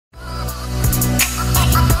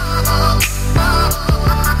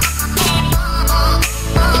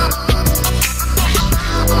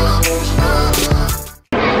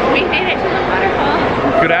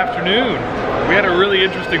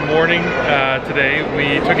interesting morning today.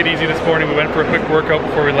 We took it easy this morning. We went for a quick workout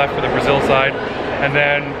before we left for the Brazil side. And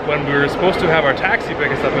then when we were supposed to have our taxi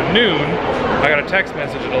pick us up at noon, I got a text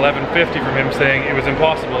message at 11:50 from him saying it was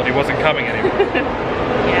impossible and he wasn't coming anymore.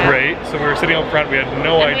 Yeah. Great. So we were sitting up front. We had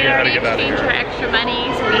no idea how to get out of here. We already exchanged our extra money,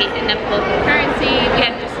 so we ate enough local currency. We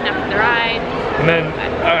had just enough for the ride. And then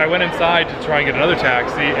I went inside to try and get another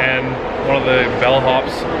taxi, and one of the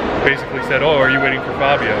bellhops basically said, "Oh, are you waiting for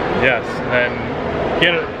Fabio?" Yes. And he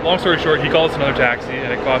had long story short, he called us another taxi,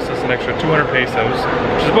 and it cost us an extra 200 pesos,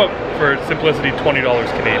 which is about, for simplicity, $20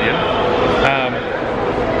 Canadian.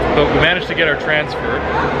 But we managed to get our transfer.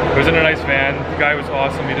 It was in a nice van. The guy was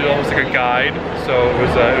awesome. He did almost like a guide, so it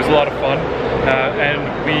was a lot of fun. And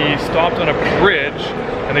we stopped on a bridge,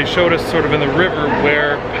 and they showed us sort of in the river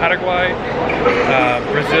where Paraguay,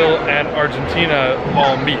 Brazil, and Argentina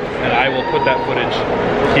all meet. And I will put that footage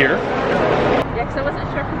here. Yeah, because I wasn't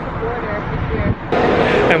sure from the border if you're...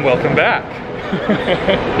 And welcome back.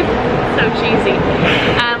 So cheesy.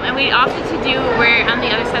 And we opted to do, we're on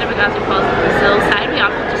the other side of Waterfalls, the Brazil side. We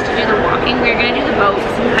opted just to do the walking. We were going to do the boats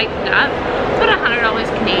and hike it up. It's about $100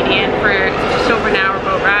 Canadian for just over an hour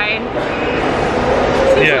boat ride.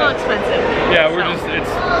 Seems a little expensive. Yeah, we're just,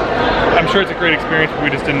 I'm sure it's a great experience, but we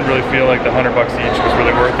just didn't really feel like the $100 each was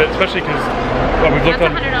really worth it, especially because we've looked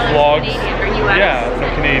on blogs. Canadian or US? Yeah, no,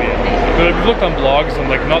 Canadian. But we've looked on blogs, and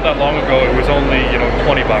like not that long ago, it was only, you know,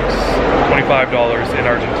 $20, $25 in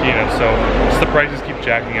Argentina. So just the prices keep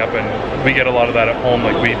jacking up, and we get a lot of that at home.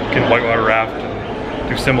 Like we can whitewater raft and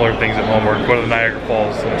do similar things at home, or go to the Niagara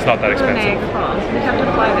Falls, and it's not that expensive. Niagara Falls. We have to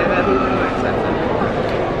fly there, that'd be more expensive.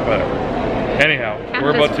 But anyhow,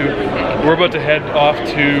 we're about to head off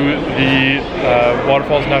to the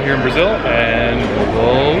waterfalls now here in Brazil, and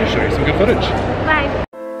we'll show you some good footage. Bye.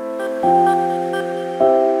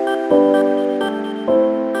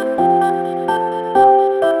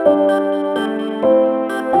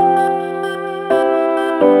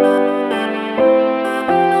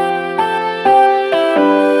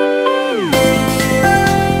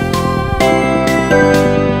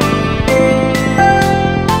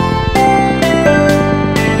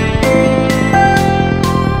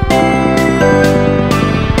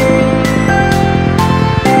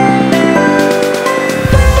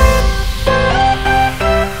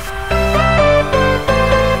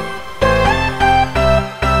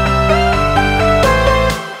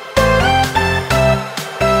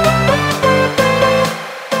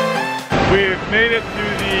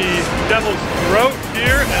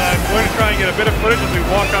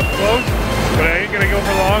 But I ain't gonna go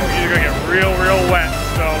for long, you're gonna get real wet.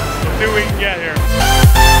 So let's see what we can get here.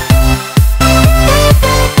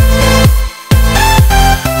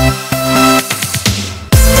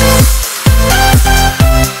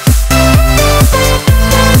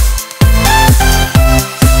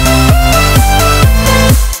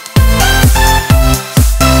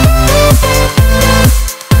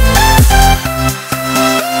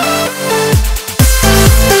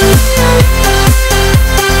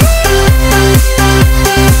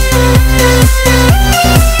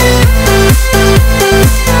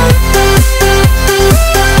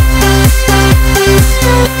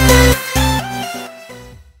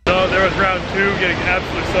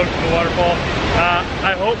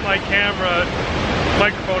 I hope my camera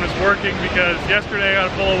microphone is working, because yesterday I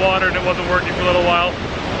got full of water and it wasn't working for a little while.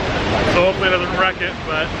 So hopefully it doesn't wreck it,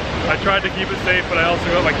 but I tried to keep it safe, but I also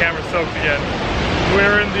got my camera soaked again.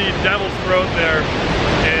 We're in the Devil's Throat there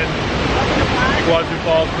in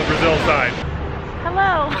Waterfalls on the Brazil side.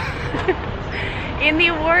 Hello! In the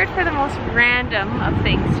award for the most random of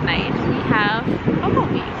things tonight, we have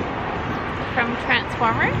Bumblebee from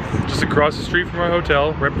Transformers. Just across the street from our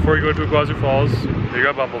hotel, right before you go to Iguazu Falls, you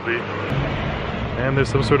got Bumblebee. And there's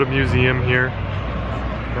some sort of museum here.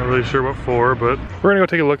 Not really sure what for, but we're gonna go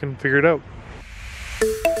take a look and figure it out.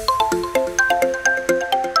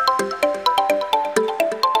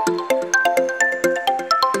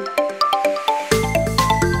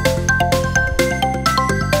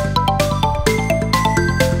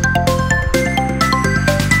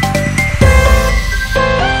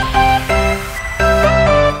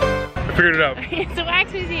 It's a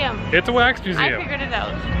wax museum. It's a wax museum. I figured it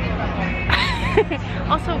out.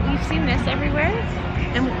 Also, we've seen this everywhere,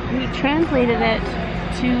 and we translated it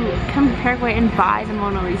to come to Paraguay and buy the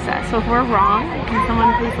Mona Lisa. So if we're wrong, can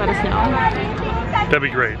someone please let us know? That'd be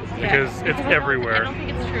great, because it's everywhere. I don't think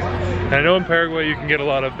it's true. And I know in Paraguay you can get they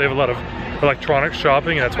have a lot of electronics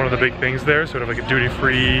shopping, and that's one of the big things there, sort of like a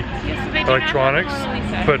duty-free electronics.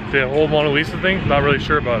 But the whole Mona Lisa thing, not really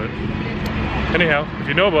sure about it. Anyhow, if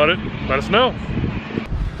you know about it, let us know.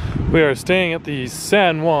 We are staying at the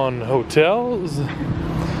San Juan Hotels.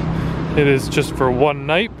 It is just for one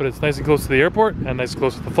night, but it's nice and close to the airport and nice and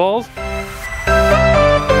close to the falls.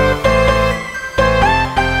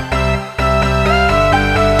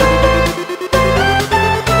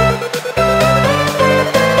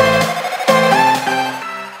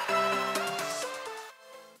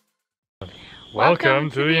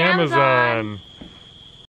 Welcome to the Amazon.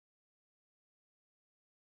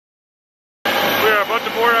 We are about to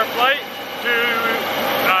board our flight to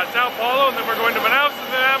Sao Paulo, and then we're going to Manaus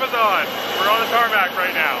and then Amazon. We're on the tarmac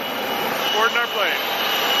right now, boarding our plane.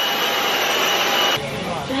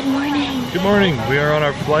 Good morning. Good morning. We are on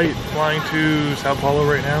our flight flying to Sao Paulo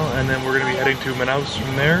right now, and then we're going to be heading to Manaus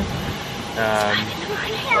from there.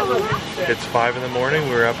 It's 5 in the morning.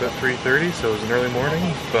 We were up at 3:30, so it was an early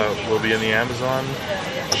morning, but we'll be in the Amazon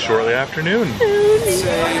shortly after noon.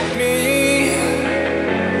 Take me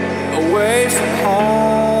away from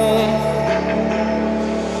home.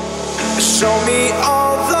 Show me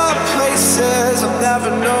all the places I've never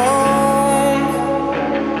known.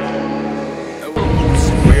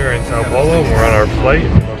 We are in Sao Paulo and we're on our flight.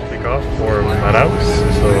 We're about to take off for Manaus.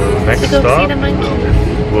 So next stop,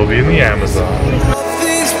 we'll be in the Amazon.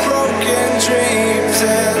 These broken dreams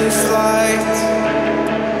and flight,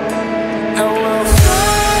 and we'll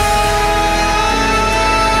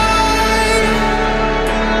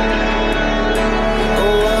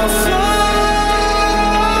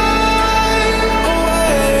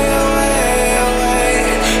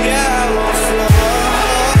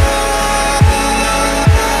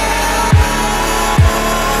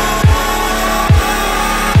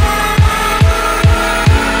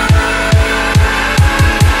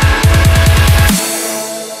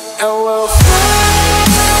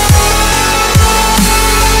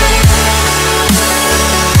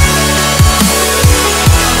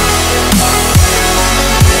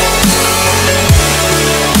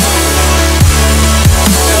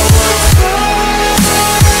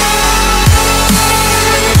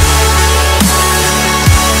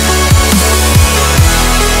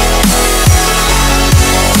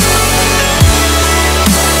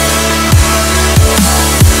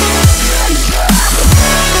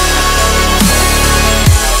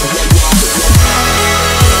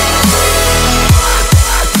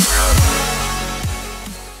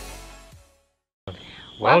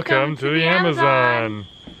Welcome to the Amazon.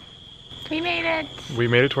 We made it. We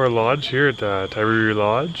made it to our lodge here at the Tairiri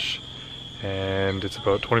Lodge, and it's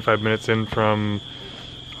about 25 minutes in from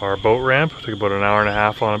our boat ramp. It took about an hour and a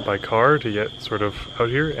half on it by car to get sort of out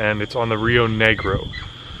here, and it's on the Rio Negro.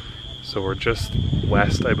 So we're just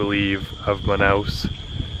west, I believe, of Manaus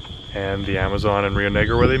and the Amazon and Rio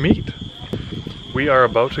Negro where they meet. We are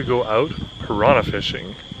about to go out piranha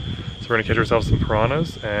fishing. So we're gonna catch ourselves some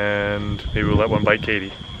piranhas and maybe we'll let one bite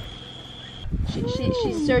Katie.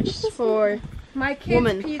 She searched for My kids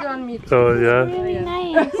woman. peed on me too. So yeah. Really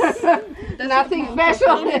nice. Nothing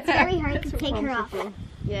special. It's very hard to take her off.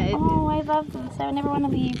 Yeah. Oh, I love this. I would never want to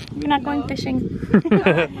leave. You're not going fishing.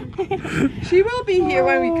 She will be here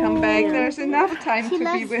when we come back. There's enough time She to be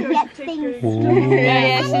loves with to her. get things.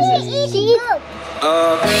 Yeah, She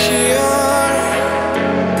up here,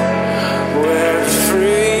 we're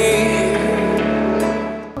free.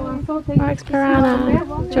 Mark's Piranha.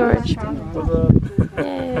 George.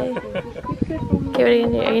 Yay. Okay, what are you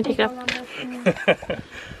gonna do? Are you gonna take it up?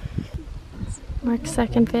 Mark's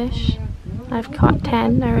second fish. I've caught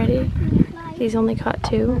 10 already. He's only caught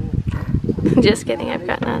 2. Just kidding, I've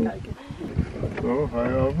got none. Oh,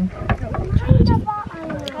 hi, Alvin.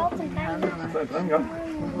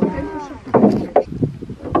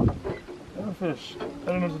 Fish. I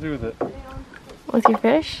don't know what to do with it. With your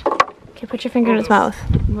fish? Okay, put your finger in his mouth.